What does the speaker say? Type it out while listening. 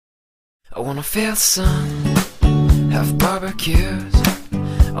wanna feel the sun, have barbecues.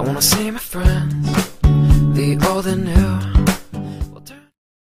 I wanna see my friends, the old and new.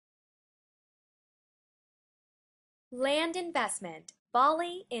 Land investment,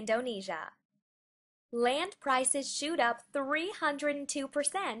 Bali, Indonesia. Land prices shoot up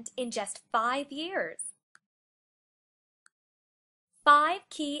 302% in just 5 years. 5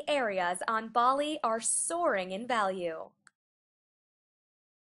 key areas on Bali are soaring in value.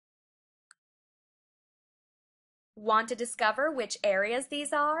 Want to discover which areas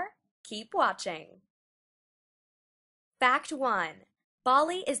these are? Keep watching. Fact 1.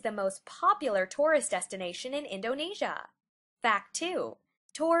 Bali is the most popular tourist destination in Indonesia. Fact 2.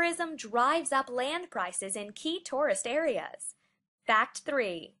 Tourism drives up land prices in key tourist areas. Fact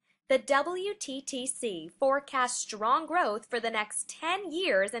 3. The WTTC forecasts strong growth for the next 10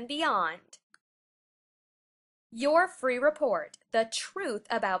 years and beyond. Your free report, The Truth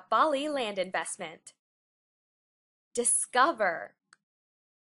About Bali Land Investment. Discover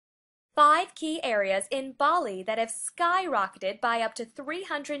 5 key areas in Bali that have skyrocketed by up to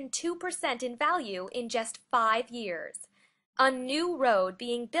 302% in value in just 5 years. A new road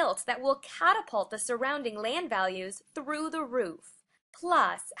being built that will catapult the surrounding land values through the roof.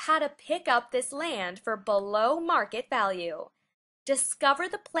 Plus, how to pick up this land for below market value. Discover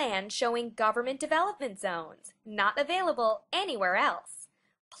the plan showing government development zones, not available anywhere else.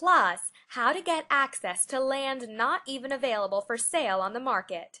 Plus, how to get access to land not even available for sale on the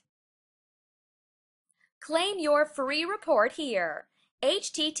market. Claim your free report here.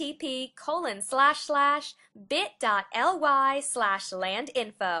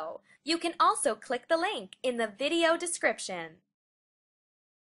 http://bit.ly/landinfo. You can also click the link in the video description.